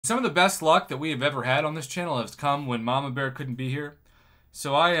Some of the best luck that we have ever had on this channel has come when Mama Bear couldn't be here.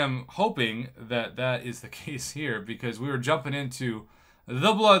 So I am hoping that that is the case here, because we were jumping into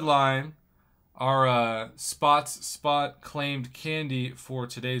the Bloodline, our spot claimed candy for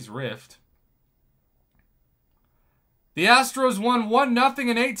today's Rift. The Astros won 1-0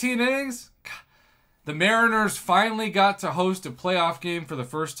 in 18 innings. The Mariners finally got to host a playoff game for the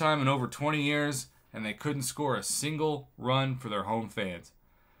first time in over 20 years, and they couldn't score a single run for their home fans.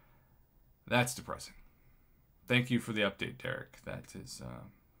 That's depressing. Thank you for the update, Derek. That is...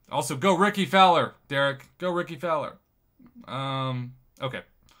 Also, go Ricky Fowler, Derek. Go Ricky Fowler. Okay.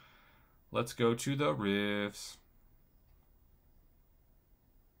 Let's go to the Rifts.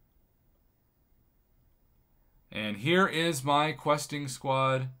 And here is my questing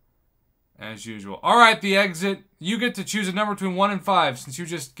squad, as usual. All right, the exit. You get to choose a number between 1 and 5, since you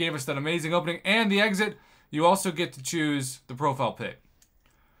just gave us that amazing opening. And the exit, you also get to choose the profile pick.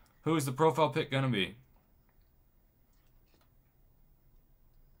 Who is the profile pick going to be?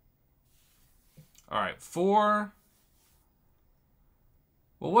 All right, 4.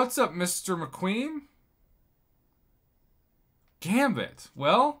 Well, what's up, Mr. McQueen? Gambit.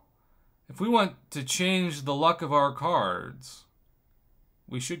 Well, if we want to change the luck of our cards,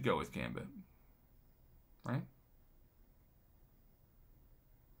 we should go with Gambit. Right?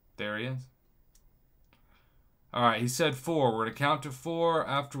 There he is. All right, he said 4. We're going to count to 4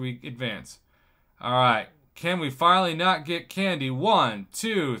 after we advance. All right. Can we finally not get candy? 1,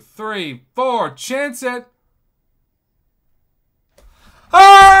 2, 3, 4. Chance it.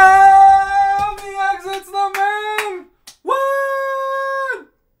 Oh! The exit's the man! What?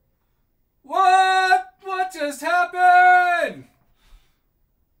 What? What just happened?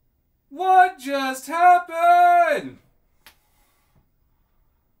 What just happened?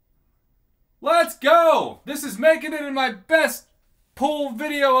 Let's go! This is making it in my best pull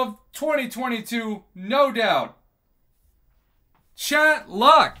video of 2022, no doubt. Chat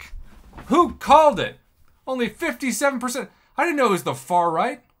luck. Who called it? Only 57%. I didn't know it was the far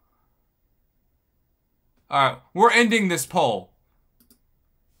right. Alright, we're ending this poll.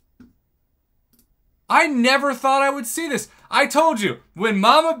 I never thought I would see this. I told you, when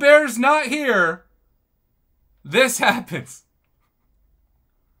Mama Bear's not here, this happens.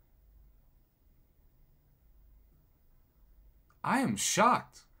 I am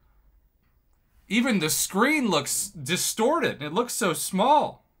shocked. Even the screen looks distorted. It looks so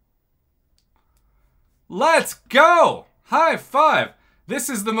small. Let's go! High five! This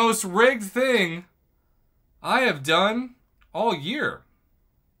is the most rigged thing I have done all year.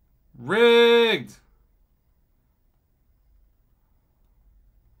 Rigged.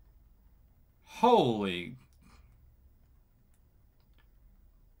 Holy.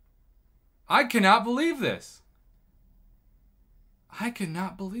 I cannot believe this. I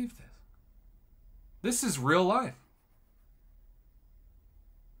cannot believe this. This is real life.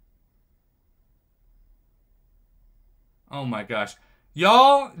 Oh my gosh.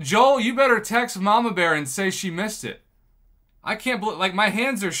 Y'all, Joel, you better text Mama Bear and say she missed it. I can't believe, like, my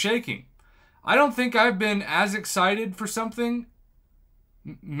hands are shaking. I don't think I've been as excited for something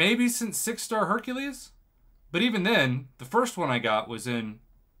maybe since 6-star Hercules. But even then, the first one I got was in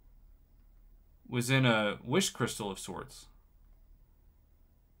a wish crystal of sorts.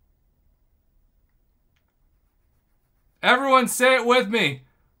 Everyone say it with me.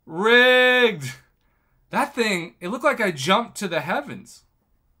 Rigged. That thing, it looked like I jumped to the heavens.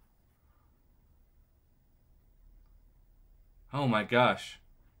 Oh my gosh.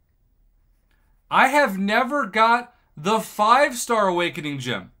 I have never got the 5-star Awakening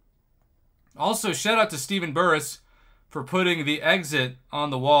gem. Also, shout out to Stephen Burris for putting the exit on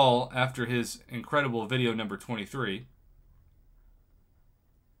the wall after his incredible video number 23.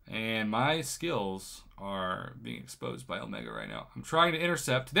 And my skills are being exposed by Omega right now. I'm trying to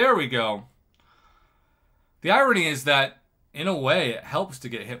intercept. There we go. The irony is that, in a way, it helps to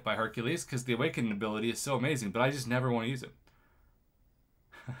get hit by Hercules because the Awakening ability is so amazing, but I just never want to use it.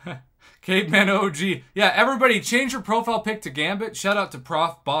 Caveman OG. Yeah, everybody change your profile pic to Gambit. Shout out to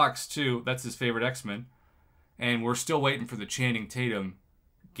Prof Box, too. That's his favorite X-Men. And we're still waiting for the Channing Tatum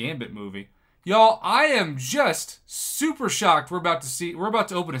Gambit movie. Y'all, I am just super shocked. We're about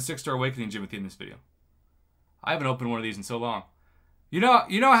to open a 6-star Awakening gym at the end of this video. I haven't opened one of these in so long. You know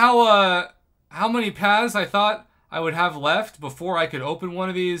how many paths I thought I would have left before I could open one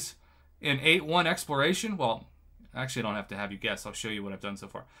of these in 8-1 exploration? Well, actually I don't have to have you guess. I'll show you what I've done so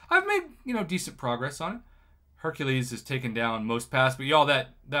far. I've made, decent progress on it. Hercules has taken down most paths, but y'all,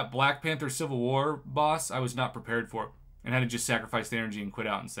 that Black Panther Civil War boss, I was not prepared for it. And had to just sacrifice the energy and quit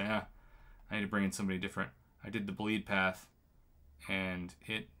out and say, I need to bring in somebody different. I did the bleed path and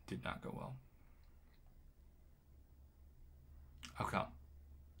it did not go well. Okay.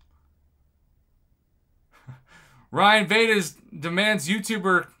 Ryan Vedas demands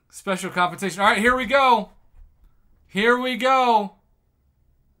YouTuber special compensation. All right, here we go. Here we go.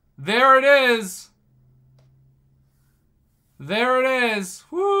 There it is. There it is.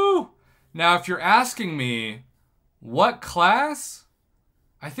 Woo! Now, if you're asking me what class,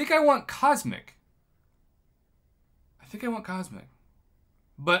 I think I want Cosmic. I think I want Cosmic.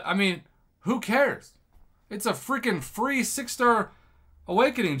 But, I mean, who cares? It's a freaking free 6-star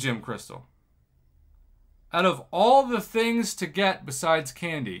Awakening Gem Crystal. Out of all the things to get besides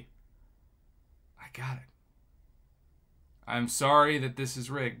candy, I got it. I'm sorry that this is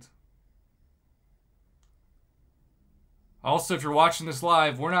rigged. Also, if you're watching this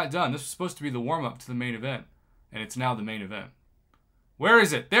live, we're not done. This was supposed to be the warm-up to the main event, and it's now the main event. Where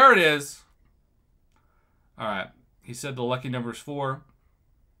is it? There it is. All right. He said the lucky number is 4.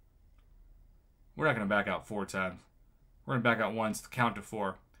 We're not going to back out 4 times. We're going to back out once to count to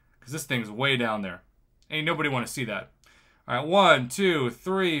 4, because this thing's way down there. Ain't nobody want to see that. All right, 1, 2,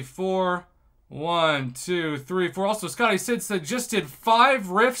 3, 4. 1, 2, 3, 4. Also, Scotty Sid said just did 5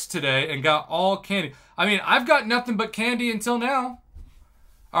 riffs today and got all candy. I mean, I've got nothing but candy until now.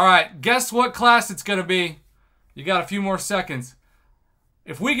 All right, guess what class it's going to be? You got a few more seconds.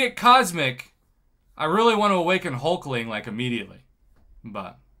 If we get Cosmic, I really want to awaken Hulkling like immediately.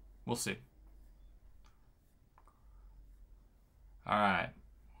 But we'll see. All right.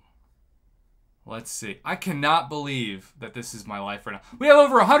 Let's see. I cannot believe that this is my life right now. We have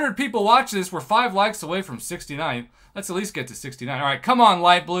over 100 people watching this. We're 5 likes away from 69. Let's at least get to 69. All right, come on,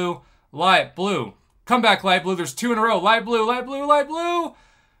 Light Blue. Light Blue. Come back, Light Blue. There's 2 in a row. Light Blue, Light Blue, Light Blue.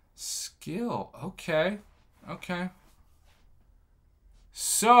 Skill. Okay. Okay.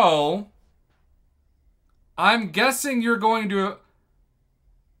 So, I'm guessing you're going to...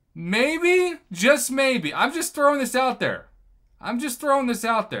 Maybe, just maybe. I'm just throwing this out there. I'm just throwing this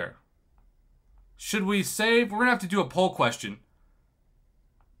out there. Should we save? We're going to have to do a poll question.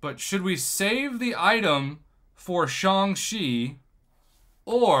 But should we save the item for Shang-Chi,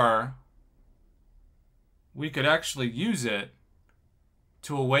 or we could actually use it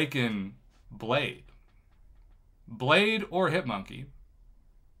to awaken Blade? Blade or Hitmonkey?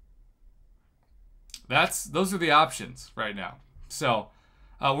 Those are the options right now. So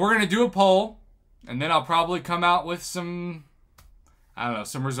we're going to do a poll, and then I'll probably come out with some, I don't know,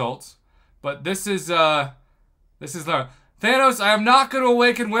 some results. But this is the Thanos, I am not going to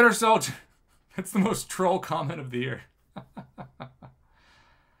awaken Winter Soldier. That's the most troll comment of the year.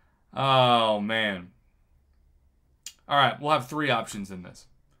 Oh, man. All right, we'll have 3 options in this.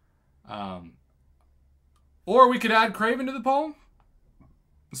 Or we could add Kraven to the poll.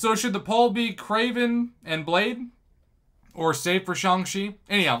 So should the poll be Kraven and Blade? Or save for Shang-Chi?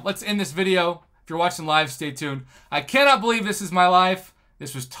 Anyhow, let's end this video. If you're watching live, stay tuned. I cannot believe this is my life.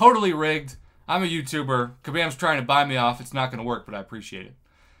 This was totally rigged. I'm a YouTuber. Kabam's trying to buy me off. It's not going to work, but I appreciate it.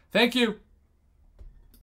 Thank you.